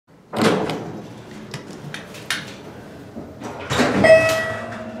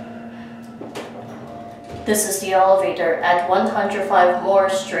This is the elevator at 105 Moore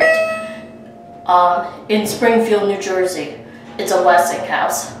Street in Springfield, New Jersey. It's a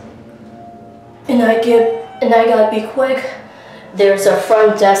Westinghouse. And I gotta be quick. There's a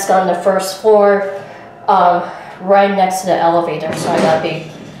front desk on the first floor right next to the elevator, so I gotta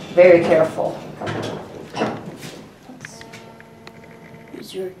be very careful.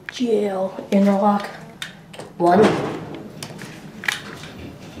 Here's your GL interlock. 1.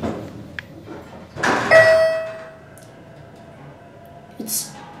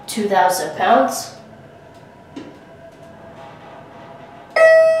 It's 2,000 pounds.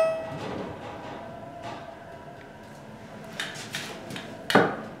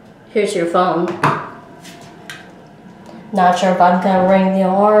 Here's your phone. Not sure if I'm gonna ring the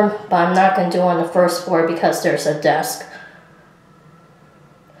alarm, but I'm not gonna do it on the first floor because there's a desk.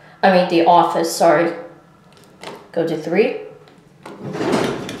 I mean the office, sorry. Go to 3.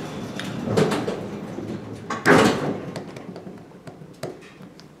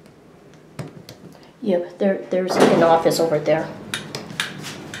 Yep, there's an office over there.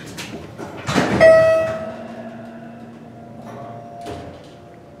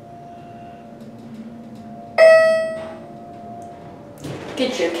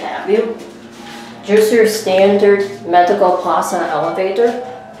 Get your cab view. Just your standard medical plaza elevator.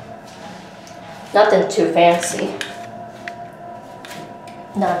 Nothing too fancy.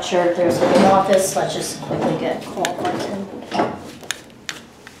 Not sure if there's an office. Let's just quickly get a call button. Okay.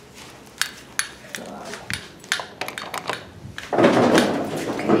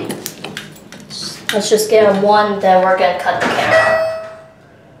 Let's just get on 1, then we're gonna cut the camera.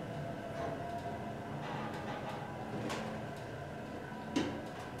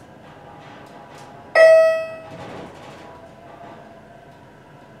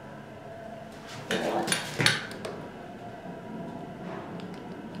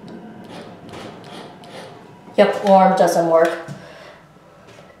 Yep, alarm doesn't work.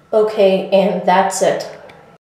 Okay, and that's it.